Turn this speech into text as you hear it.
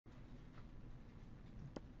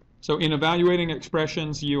So in evaluating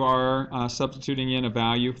expressions, you are substituting in a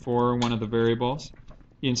value for one of the variables.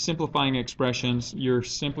 In simplifying expressions, you're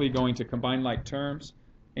simply going to combine like terms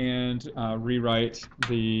and rewrite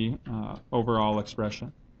the overall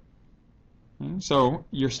expression. Okay, so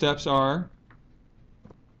your steps are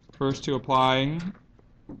first to apply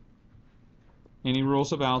any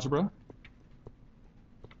rules of algebra.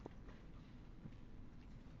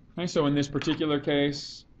 Okay, so in this particular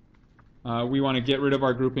case, we want to get rid of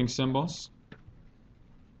our grouping symbols.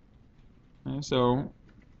 Okay, so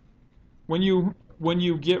when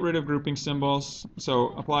you get rid of grouping symbols, so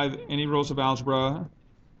apply any rules of algebra.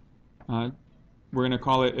 We're going to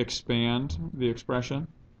call it expand the expression.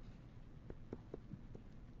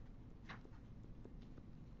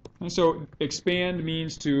 And so expand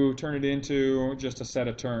means to turn it into just a set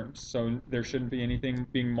of terms. So there shouldn't be anything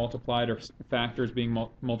being multiplied or factors being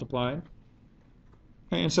multiplied.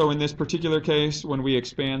 Okay, and so in this particular case, when we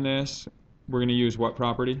expand this, we're going to use what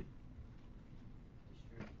property?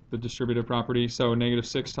 The distributive property. So negative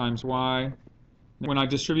 6 times y. When I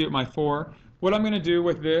distribute my 4, what I'm going to do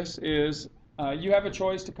with this is you have a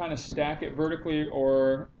choice to kind of stack it vertically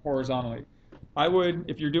or horizontally. I would,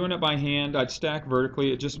 if you're doing it by hand, I'd stack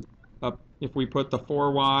vertically. It just if we put the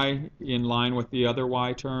 4y in line with the other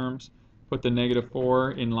y terms, put the negative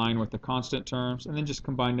 4 in line with the constant terms, and then just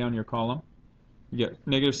combine down your column. You get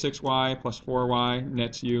negative 6y plus 4y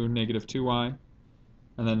nets you negative 2y.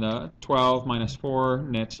 And then the 12 minus 4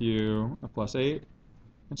 nets you a plus 8.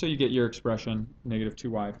 And so you get your expression, negative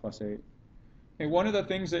 2y plus 8. And one of the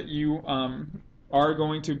things that you are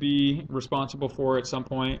going to be responsible for at some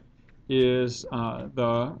point is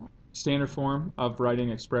the standard form of writing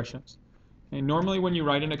expressions. And normally when you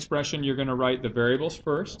write an expression, you're going to write the variables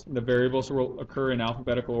first. The variables will occur in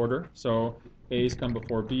alphabetical order. So A's come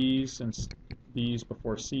before B's, and B's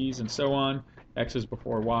before C's, and so on. X's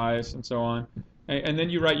before Y's, and so on. And then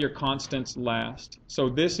you write your constants last. So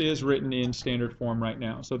this is written in standard form right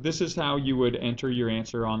now. So this is how you would enter your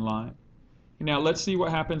answer online. Now let's see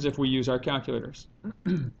what happens if we use our calculators.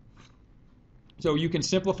 So you can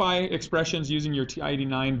simplify expressions using your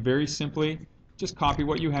TI-89 very simply. Just copy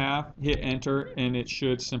what you have, hit enter, and it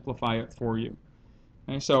should simplify it for you.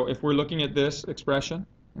 Okay, so if we're looking at this expression,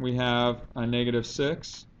 we have a negative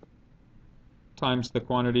 6 times the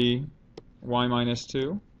quantity y minus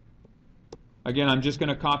 2. Again, I'm just going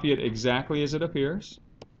to copy it exactly as it appears,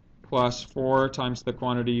 plus 4 times the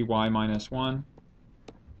quantity y minus 1.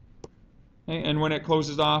 Okay, and when it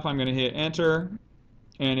closes off, I'm going to hit enter,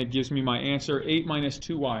 and it gives me my answer, 8 minus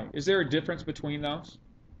 2y. Is there a difference between those?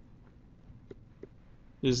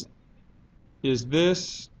 Is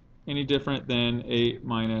this any different than 8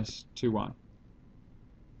 minus 2y?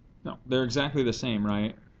 No, they're exactly the same,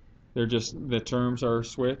 right? They're just, the terms are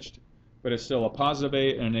switched, but it's still a positive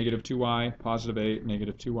 8 and a negative 2y, positive 8,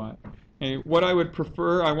 negative 2y. And what I would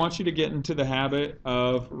prefer, I want you to get into the habit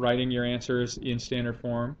of writing your answers in standard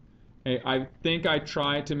form. I think I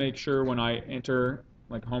try to make sure when I enter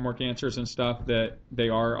like homework answers and stuff that they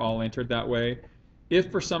are all entered that way.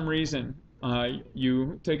 If for some reason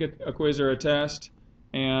you take a quiz or a test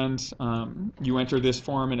and you enter this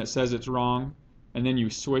form and it says it's wrong, and then you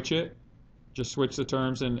switch it, just switch the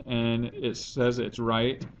terms and it says it's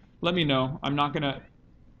right, let me know. I'm not going to,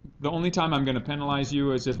 the only time I'm going to penalize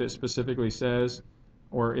you is if it specifically says,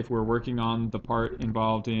 or if we're working on the part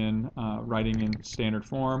involved in writing in standard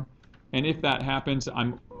form. And if that happens,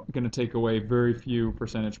 I'm going to take away very few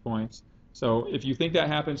percentage points. So if you think that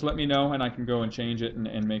happens, let me know and I can go and change it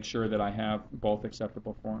and make sure that I have both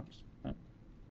acceptable forms.